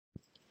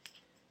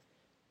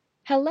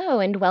Hello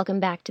and welcome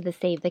back to the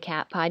Save the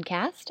Cat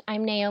podcast.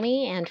 I'm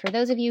Naomi, and for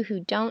those of you who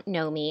don't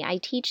know me, I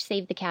teach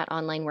Save the Cat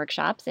online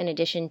workshops in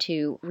addition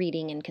to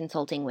reading and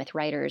consulting with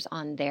writers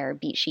on their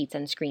beat sheets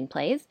and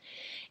screenplays.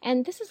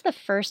 And this is the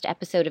first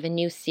episode of a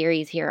new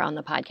series here on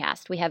the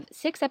podcast. We have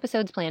 6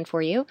 episodes planned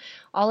for you,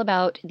 all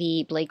about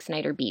the Blake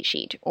Snyder beat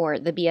sheet, or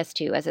the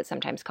BS2 as it's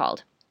sometimes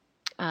called.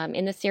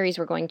 In this series,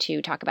 we're going to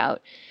talk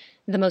about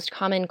the most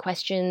common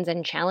questions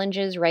and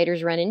challenges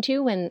writers run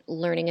into when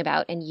learning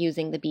about and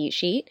using the beat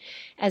sheet,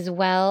 as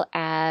well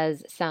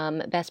as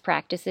some best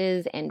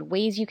practices and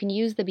ways you can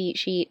use the beat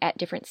sheet at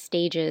different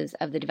stages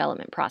of the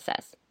development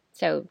process.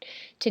 So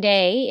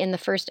today, in the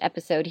first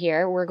episode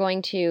here, we're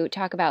going to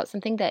talk about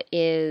something that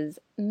is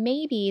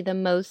maybe the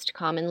most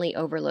commonly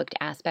overlooked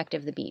aspect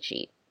of the beat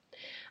sheet.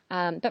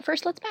 But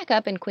first, let's back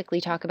up and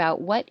quickly talk about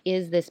what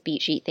is this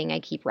beat sheet thing I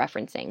keep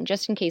referencing,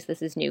 just in case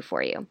this is new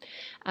for you.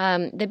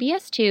 The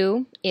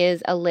BS2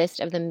 is a list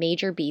of the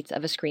major beats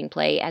of a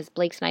screenplay as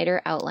Blake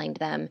Snyder outlined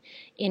them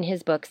in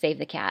his book, Save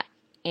the Cat.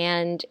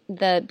 And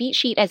the beat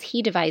sheet, as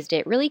he devised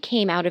it, really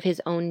came out of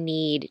his own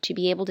need to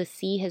be able to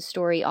see his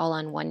story all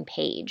on one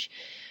page.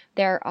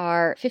 There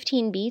are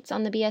 15 beats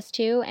on the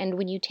BS2, and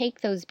when you take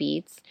those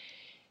beats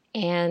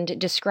and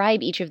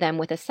describe each of them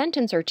with a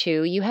sentence or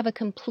two, you have a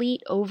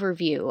complete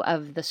overview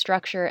of the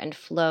structure and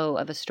flow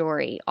of a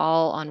story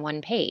all on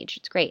one page.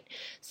 It's great.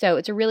 So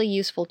it's a really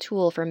useful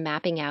tool for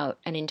mapping out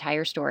an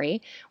entire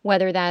story,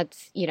 whether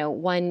that's,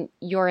 one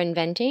you're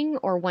inventing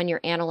or one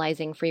you're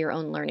analyzing for your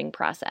own learning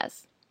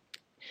process.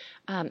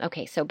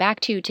 Okay, so back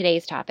to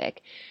today's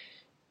topic.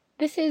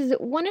 This is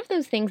one of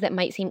those things that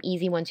might seem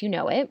easy once you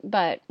know it,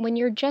 but when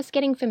you're just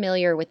getting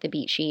familiar with the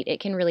beat sheet,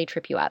 it can really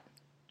trip you up.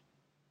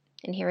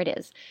 And here it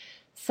is.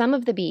 Some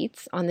of the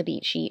beats on the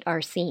beat sheet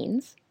are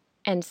scenes,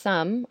 and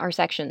some are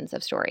sections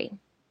of story.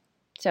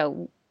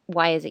 So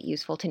why is it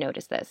useful to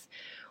notice this?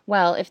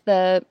 Well, if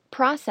the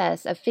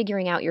process of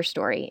figuring out your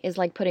story is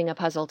like putting a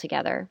puzzle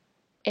together,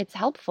 it's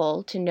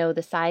helpful to know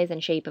the size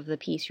and shape of the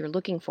piece you're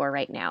looking for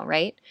right now,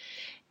 right?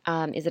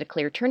 Is it a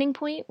clear turning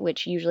point,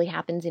 which usually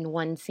happens in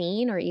one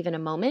scene or even a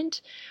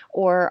moment?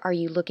 Or are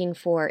you looking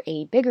for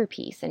a bigger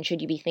piece? And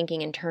should you be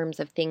thinking in terms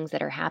of things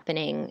that are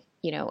happening,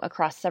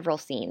 across several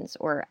scenes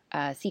or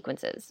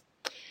sequences?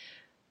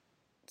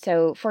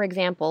 So, for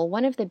example,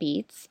 one of the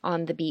beats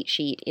on the beat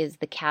sheet is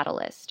the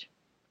catalyst.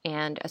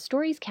 And a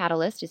story's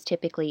catalyst is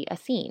typically a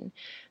scene.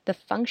 The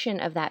function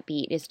of that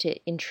beat is to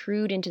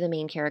intrude into the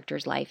main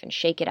character's life and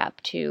shake it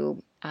up,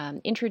 to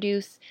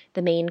introduce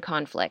the main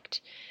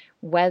conflict.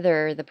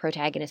 Whether the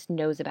protagonist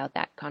knows about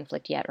that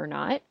conflict yet or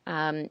not,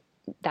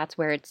 that's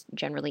where it's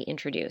generally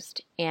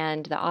introduced,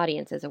 and the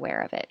audience is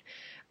aware of it.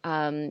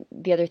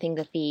 The other thing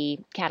that the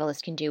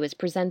catalyst can do is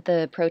present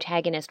the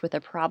protagonist with a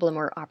problem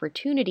or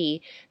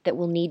opportunity that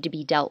will need to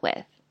be dealt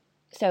with.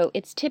 So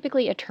it's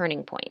typically a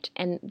turning point,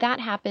 and that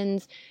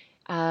happens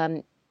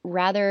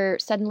rather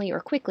suddenly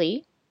or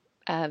quickly,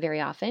 very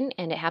often,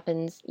 and it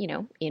happens,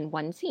 in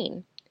one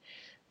scene.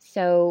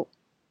 So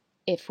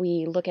if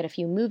we look at a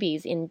few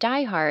movies, in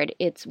Die Hard,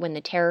 it's when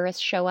the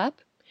terrorists show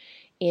up.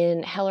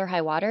 In Hell or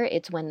High Water,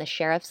 it's when the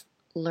sheriffs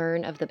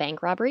learn of the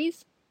bank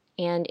robberies.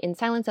 And in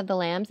Silence of the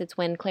Lambs, it's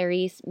when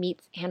Clarice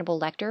meets Hannibal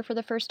Lecter for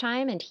the first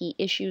time and he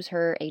issues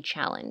her a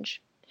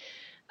challenge.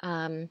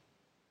 On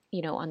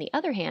the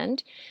other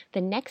hand,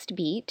 the next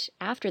beat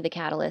after the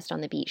catalyst on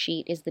the beat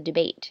sheet is the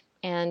debate.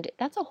 And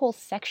that's a whole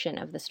section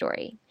of the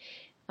story.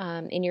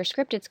 In your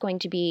script, it's going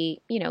to be,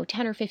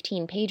 10 or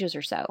 15 pages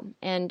or so.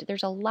 And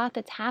there's a lot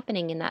that's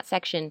happening in that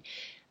section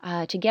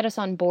to get us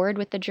on board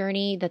with the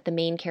journey that the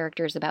main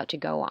character is about to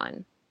go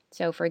on.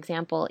 So, for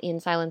example, in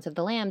Silence of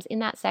the Lambs, in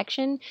that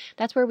section,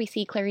 that's where we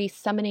see Clarice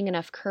summoning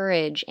enough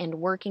courage and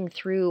working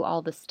through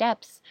all the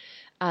steps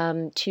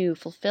to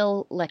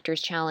fulfill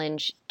Lecter's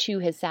challenge to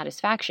his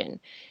satisfaction.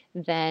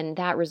 Then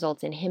that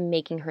results in him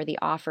making her the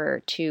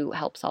offer to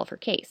help solve her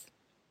case.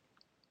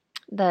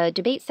 The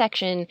debate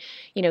section,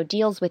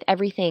 deals with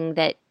everything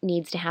that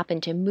needs to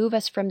happen to move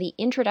us from the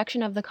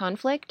introduction of the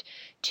conflict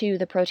to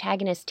the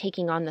protagonist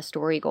taking on the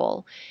story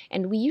goal.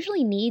 And we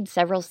usually need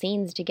several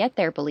scenes to get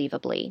there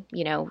believably.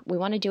 We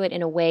want to do it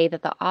in a way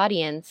that the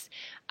audience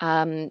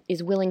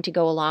is willing to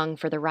go along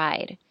for the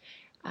ride.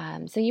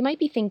 So you might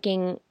be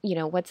thinking,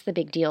 what's the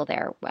big deal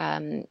there?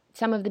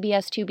 Some of the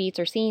BS2 beats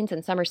are scenes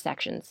and some are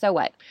sections. So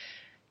what?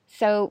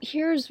 So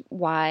here's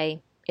why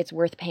it's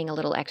worth paying a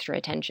little extra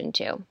attention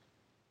to.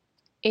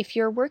 If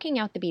you're working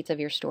out the beats of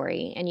your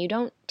story and you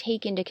don't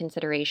take into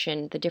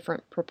consideration the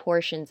different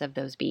proportions of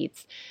those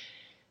beats,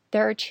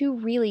 there are 2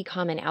 really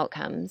common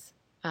outcomes,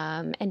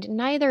 and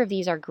neither of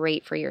these are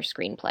great for your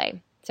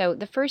screenplay. So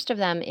the first of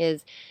them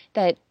is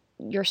that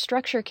your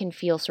structure can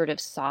feel sort of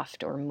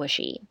soft or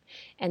mushy.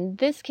 And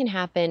this can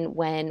happen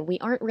when we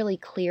aren't really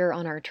clear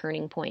on our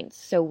turning points.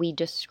 So we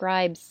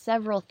describe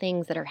several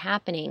things that are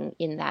happening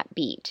in that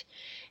beat.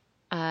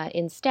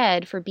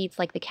 Instead, for beats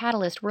like the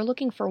catalyst, we're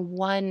looking for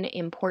one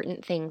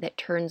important thing that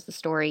turns the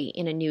story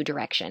in a new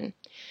direction.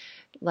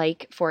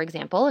 Like, for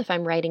example, if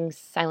I'm writing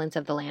Silence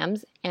of the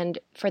Lambs, and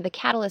for the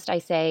catalyst I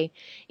say,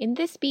 in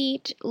this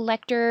beat,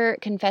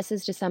 Lecter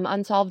confesses to some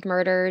unsolved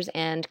murders,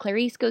 and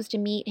Clarice goes to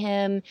meet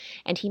him,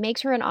 and he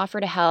makes her an offer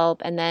to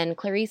help, and then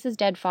Clarice's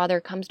dead father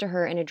comes to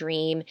her in a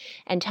dream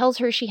and tells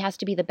her she has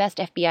to be the best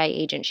FBI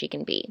agent she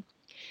can be.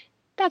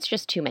 That's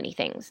just too many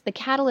things. The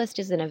catalyst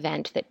is an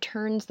event that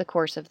turns the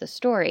course of the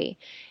story,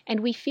 and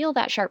we feel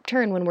that sharp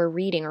turn when we're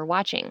reading or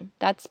watching.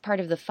 That's part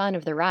of the fun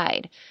of the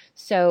ride.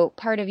 So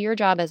part of your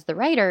job as the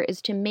writer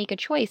is to make a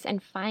choice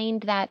and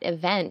find that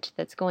event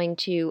that's going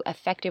to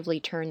effectively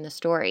turn the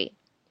story.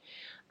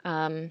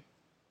 The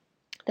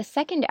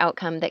second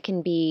outcome that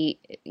can be,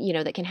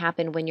 that can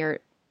happen when you're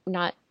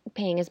not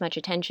paying as much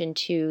attention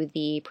to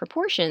the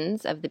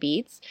proportions of the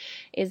beats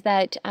is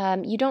that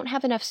you don't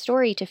have enough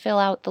story to fill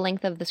out the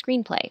length of the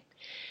screenplay.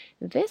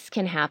 This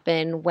can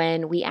happen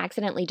when we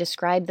accidentally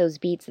describe those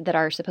beats that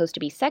are supposed to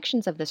be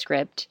sections of the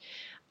script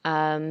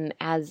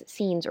as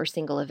scenes or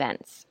single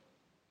events.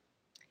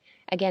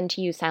 Again,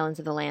 to use Silence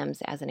of the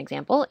Lambs as an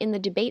example, in the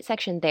debate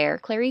section there,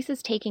 Clarice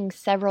is taking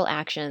several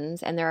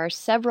actions, and there are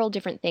several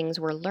different things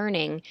we're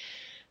learning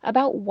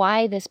about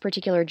why this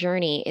particular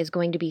journey is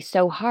going to be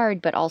so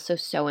hard but also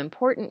so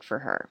important for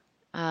her.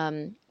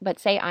 But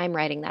say I'm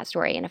writing that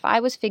story, and if I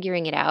was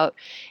figuring it out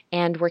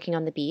and working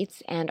on the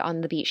beats, and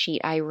on the beat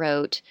sheet I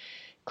wrote,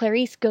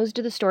 Clarice goes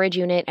to the storage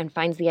unit and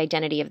finds the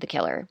identity of the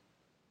killer.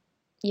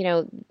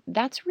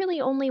 That's really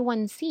only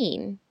one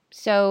scene.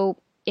 So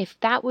if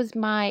that was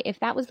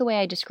the way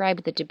I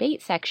described the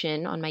debate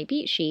section on my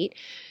beat sheet,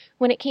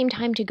 when it came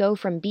time to go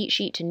from beat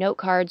sheet to note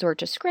cards or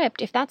to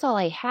script, if that's all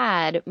I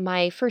had,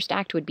 my first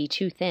act would be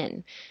too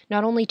thin.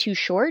 Not only too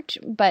short,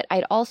 but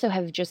I'd also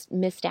have just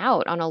missed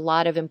out on a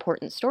lot of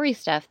important story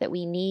stuff that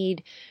we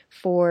need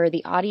for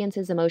the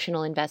audience's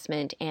emotional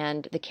investment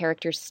and the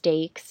character's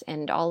stakes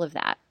and all of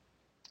that.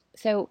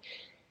 So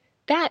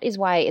that is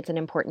why it's an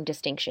important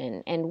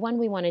distinction, and one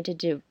we wanted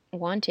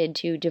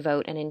to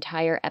devote an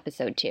entire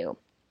episode to.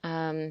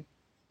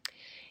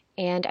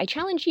 And I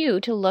challenge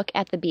you to look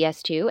at the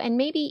BS2 and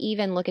maybe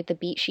even look at the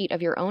beat sheet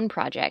of your own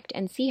project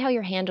and see how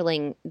you're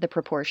handling the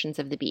proportions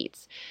of the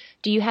beats.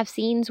 Do you have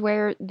scenes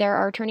where there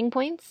are turning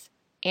points?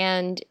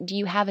 And do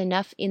you have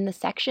enough in the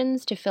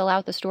sections to fill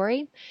out the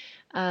story?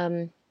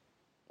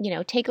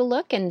 Take a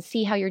look and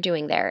see how you're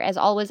doing there. As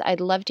always, I'd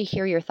love to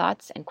hear your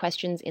thoughts and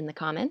questions in the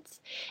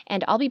comments.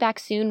 And I'll be back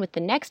soon with the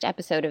next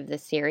episode of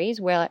this series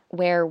where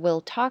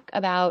we'll talk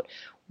about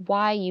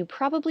why you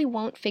probably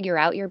won't figure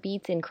out your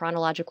beats in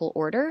chronological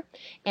order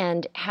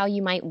and how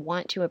you might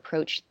want to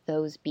approach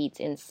those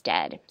beats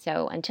instead.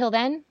 So until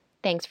then,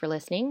 thanks for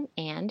listening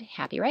and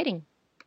happy writing.